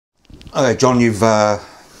Okay, John, you've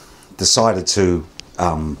decided to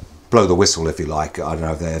blow the whistle, if you like. I don't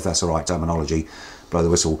know if that's the right terminology. Blow the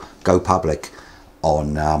whistle, go public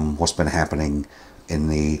on what's been happening in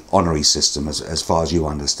the honorary system as far as you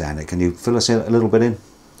understand it. Can you fill us in a little bit in?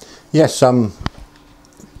 Yes,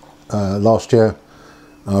 last year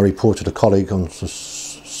I reported a colleague on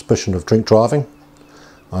suspicion of drink driving.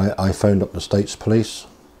 I phoned up the State's Police.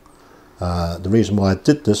 The reason why I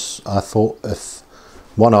did this, I thought if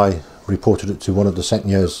I reported it to one of the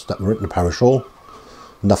seniors that were in the parish hall,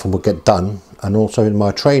 nothing would get done. And also in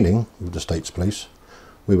my training with the State's Police,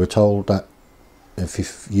 we were told that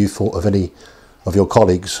if you thought of any of your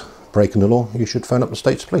colleagues breaking the law, you should phone up the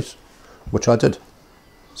State's Police, which I did.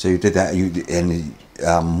 So you did that,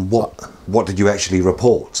 what did you actually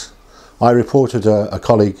report? I reported a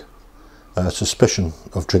colleague suspicion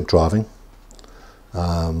of drink driving.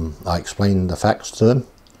 I explained the facts to them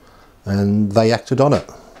and they acted on it.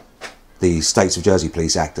 The States of Jersey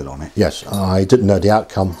Police acted on it? Yes, I didn't know the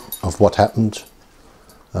outcome of what happened.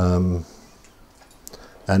 And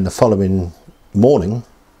the following morning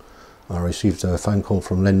I received a phone call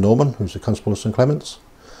from Len Norman, who's the Constable of St Clement's,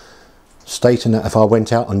 stating that if I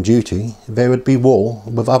went out on duty there would be war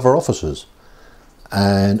with other officers.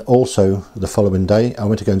 And also the following day I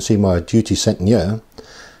went to go and see my duty centenier,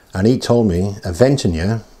 and he told me a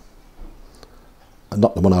ventenier,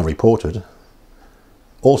 not the one I reported,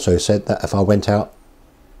 also said that if I went out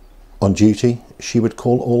on duty she would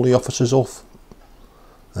call all the officers off,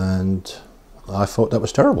 and I thought that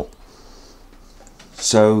was terrible.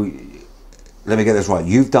 So let me get this right,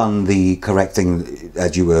 you've done the correct thing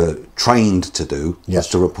as you were trained to do. Yes.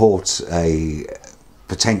 Was to report a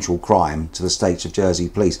potential crime to the States of Jersey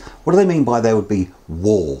Police. What do they mean by there would be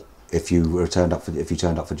war if you turned up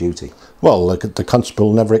for duty? Well, the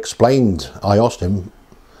constable never explained. I asked him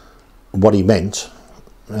what he meant,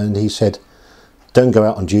 and he said, don't go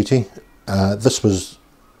out on duty. This was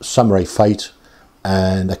summary fate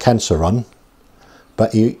and a cancer run,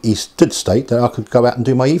 but he did state that I could go out and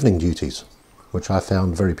do my evening duties, which I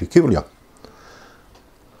found very peculiar.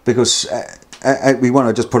 Because we want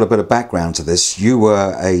to just put a bit of background to this. You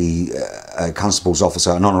were a constable's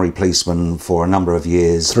officer, an honorary policeman for a number of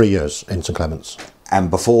years. 3 years in St Clement's. And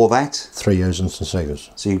before that? 3 years in St Saviour's.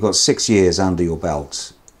 So you've got 6 years under your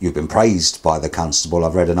belt. You've been praised by the constable.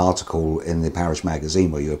 I've read an article in the parish magazine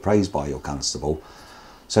where you were praised by your constable.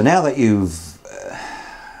 So now that you've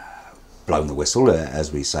blown the whistle,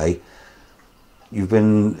 as we say,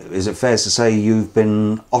 is it fair to say you've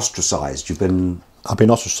been ostracised? I've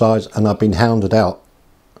been ostracised and I've been hounded out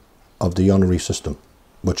of the honorary system,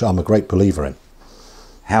 which I'm a great believer in.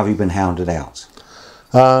 How have you been hounded out?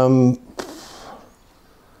 Well,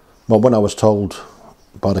 when I was told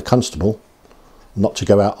by the constable not to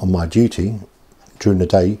go out on my duty during the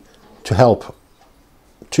day to help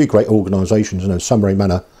two great organisations, Summary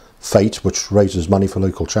Manor Fate, which raises money for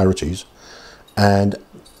local charities, and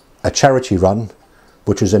a charity run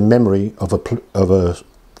which is in memory of a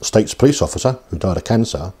State's Police officer who died of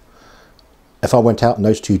cancer. If I went out on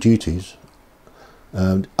those two duties,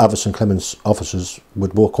 other St Clement's officers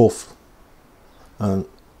would walk off, and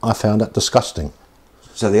I found that disgusting.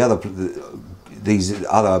 So these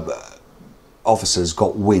other officers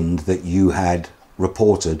got wind that you had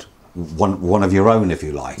reported one of your own, if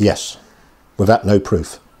you like? Yes, without no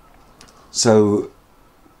proof. So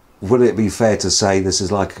would it be fair to say this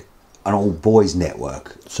is like an old boys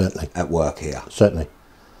network? Certainly. At work here? Certainly.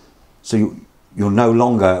 So you're no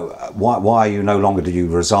longer, why are you no longer, did you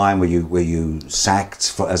resign, were you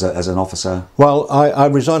sacked as an officer? Well, I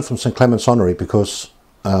resigned from St Clement's Honorary because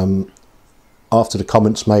after the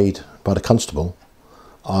comments made by the constable,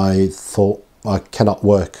 I thought I cannot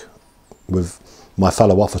work with my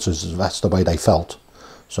fellow officers if that's the way they felt.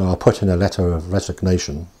 So I put in a letter of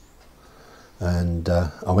resignation, and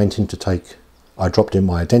I went in I dropped in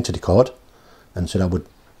my identity card and said I would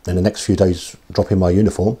in the next few days drop in my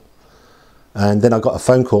uniform. And then I got a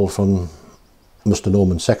phone call from Mr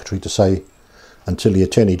Norman's secretary to say until the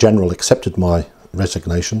Attorney General accepted my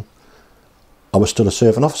resignation, I was still a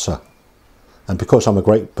serving officer. And because I'm a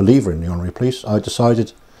great believer in the honorary police, I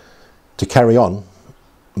decided to carry on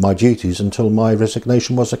my duties until my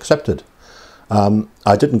resignation was accepted.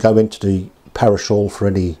 I didn't go into the parish hall for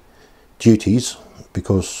any duties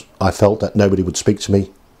because I felt that nobody would speak to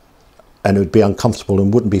me and it would be uncomfortable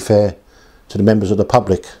and wouldn't be fair to the members of the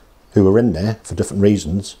public who were in there for different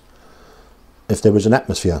reasons if there was an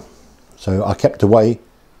atmosphere. So I kept away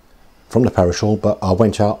from the parish hall, but I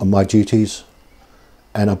went out on my duties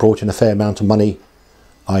and I brought in a fair amount of money,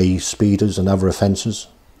 i.e. speeders and other offences.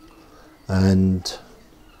 And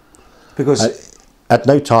because at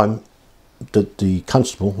no time did the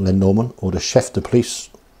constable, Len Norman, or the chef de police,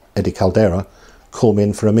 Eddie Caldera, call me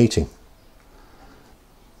in for a meeting.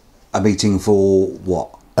 A meeting for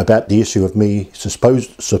what? About the issue of me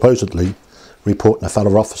supposedly reporting a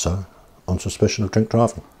fellow officer on suspicion of drink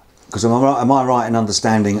driving. Because am I right in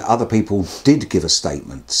understanding other people did give a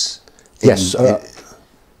statement? Yes,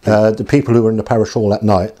 the people who were in the parish hall that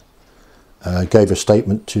night gave a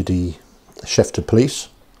statement to the chef de police.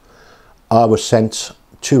 I was sent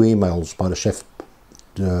 2 emails by the chef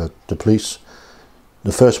de police.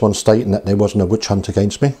 The first one stating that there wasn't a witch hunt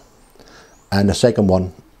against me, and the second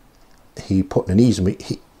one, he put in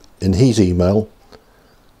his email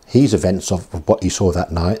his events of what he saw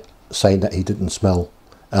that night, saying that he didn't smell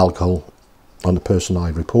alcohol on the person I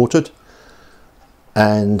reported,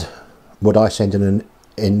 and what I sent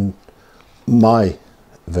in my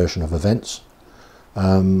version of events.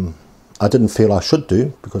 I didn't feel I should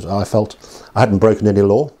do, because I felt I hadn't broken any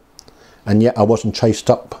law, and yet I wasn't chased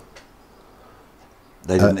up.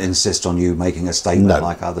 They didn't insist on you making a statement no.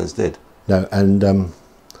 like others did? No, and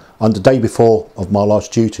on the day before of my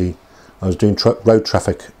last duty, I was doing road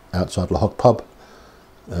traffic outside La Hogue pub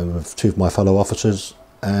with 2 of my fellow officers,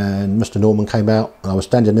 and Mr. Norman came out, and I was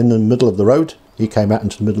standing in the middle of the road. He came out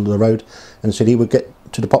into the middle of the road and said he would get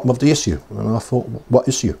to the bottom of the issue, and I thought, what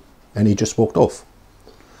issue? And he just walked off.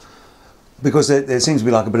 Because there seems to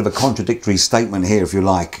be like a bit of a contradictory statement here, if you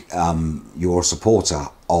like. You're a supporter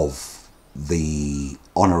of the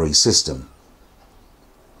honorary system,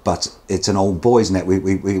 but it's an old boys network.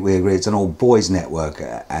 We agree it's an old boys network,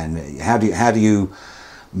 and how do you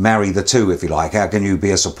marry the two, if you like? How can you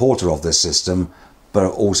be a supporter of this system,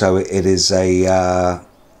 but also it is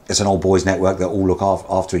it's an old boys network that all look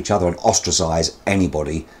after each other and ostracise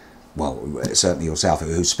anybody, well, certainly yourself,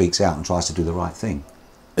 who speaks out and tries to do the right thing?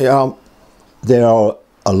 Yeah. There are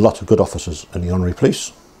a lot of good officers in the honorary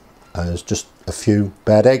police. There's just a few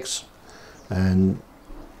bad eggs, and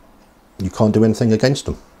you can't do anything against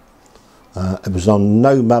them. It was on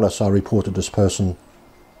no malice I reported this person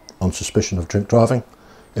on suspicion of drink driving.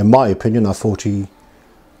 In my opinion, I thought he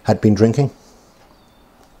had been drinking,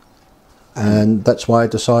 and that's why I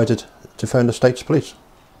decided to phone the State's Police.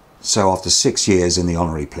 So after 6 years in the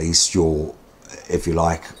honorary police, you're, if you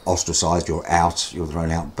like, ostracised, you're out, you're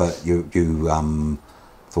thrown out, but you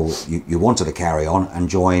thought you wanted to carry on and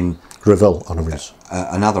join Greville Honoraries.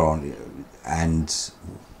 Another honorary. And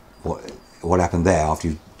what happened there after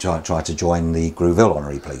you tried to join the Greville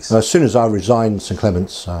Honorary Police? As soon as I resigned St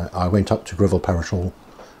Clement's, I went up to Greville Parish Hall,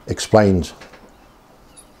 explained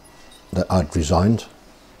that I'd resigned,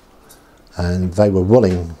 and they were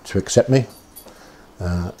willing to accept me.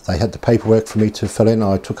 They had the paperwork for me to fill in.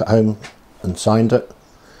 I took it home and signed it,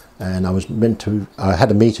 and I had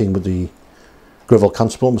a meeting with the Greville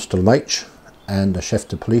Constable, Mr. LeMaich, and the chef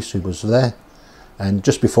de police who was there, and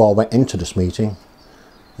just before I went into this meeting,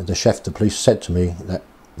 the chef de police said to me that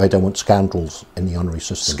they don't want scoundrels in the honorary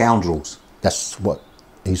system. Scoundrels? That's what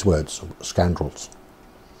his words, scoundrels.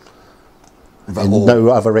 And no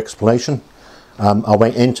other explanation. I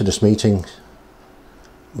went into this meeting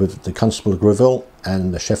with the Constable of Greville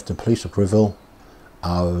and the chef de police of Greville.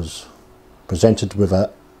 I was presented with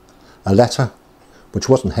a letter which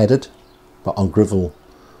wasn't headed, but on Greville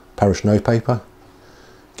parish notepaper,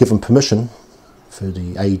 given permission for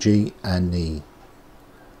the AG and the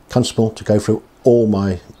constable to go through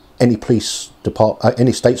any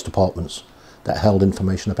state's departments that held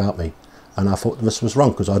information about me, and I thought this was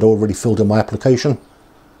wrong because I'd already filled in my application,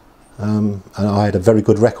 and I had a very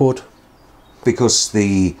good record. Because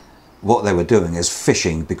what they were doing is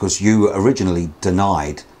fishing, because you originally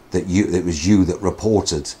denied that it was you that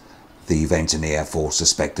reported the Ventenier for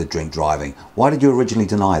suspected drink driving. Why did you originally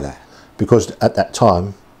deny that? Because at that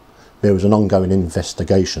time there was an ongoing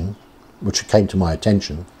investigation which came to my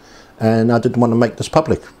attention, and I didn't want to make this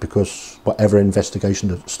public, because whatever investigation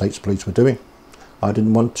the State's Police were doing, I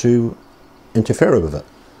didn't want to interfere with it.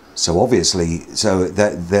 So obviously,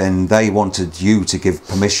 then they wanted you to give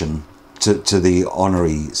permission to the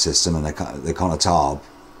honorary system and the Connotab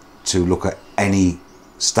to look at any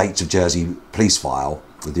States of Jersey police file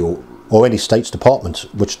with or any State's Department,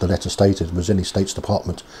 which the letter stated was any State's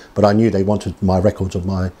Department, but I knew they wanted my records of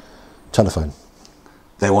my telephone.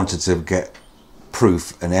 They wanted to get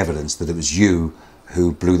proof and evidence that it was you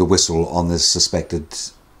who blew the whistle on this suspected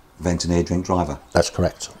Ventenier drink driver. That's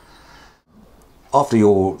correct. After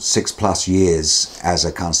your 6+ years as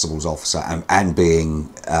a constable's officer and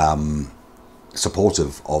being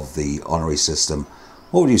supportive of the honorary system,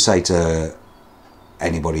 what would you say to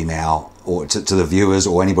anybody now, or to the viewers,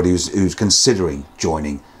 or anybody who's considering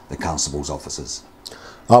joining the constable's officers?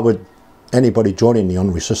 I would anybody joining the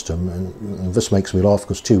honorary system, and this makes me laugh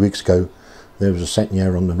because 2 weeks ago there was a sentence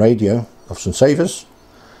on the radio of St Saviour's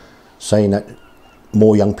saying that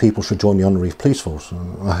more young people should join the honorary police force.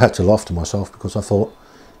 And I had to laugh to myself because I thought,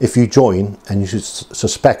 if you join and you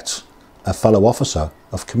suspect a fellow officer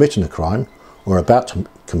of committing a crime or about to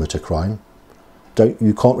commit a crime,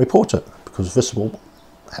 you can't report it, because this will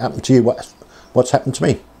happen to you what's happened to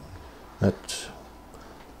me.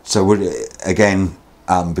 So would, again,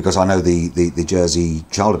 because I know the Jersey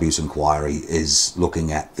Child Abuse Inquiry is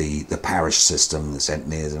looking at the parish system, the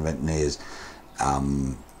centennials and venteniers,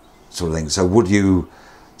 sort of thing. So would you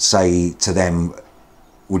say to them,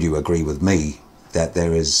 would you agree with me that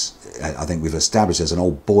there is, I think we've established there's an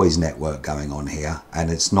old boys network going on here, and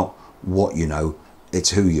it's not what you know, it's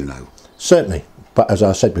who you know? Certainly, but as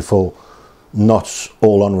I said before, not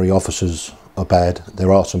all honorary officers are bad.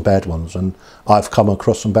 There are some bad ones, and I've come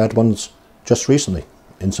across some bad ones just recently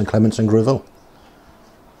in St Clements and Greville.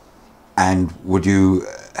 And would you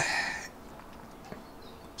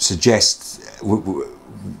suggest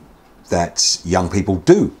that young people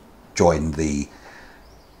do join the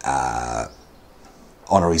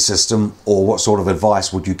honorary system, or what sort of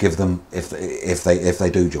advice would you give them if they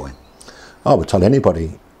do join? I would tell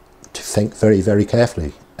anybody to think very, very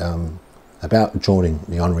carefully about joining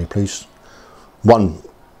the honorary police. One,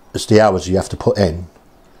 it's the hours you have to put in,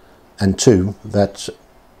 and two, that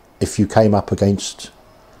if you came up against,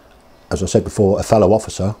 as I said before, a fellow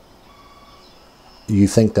officer you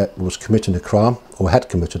think that was committing a crime or had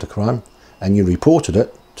committed a crime, and you reported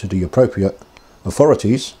it to the appropriate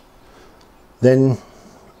authorities, then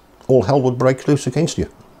all hell would break loose against you.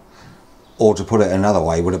 Or to put it another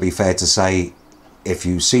way, would it be fair to say, if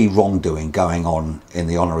you see wrongdoing going on in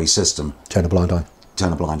the honorary system, turn a blind eye?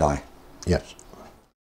 Turn a blind eye. Yes.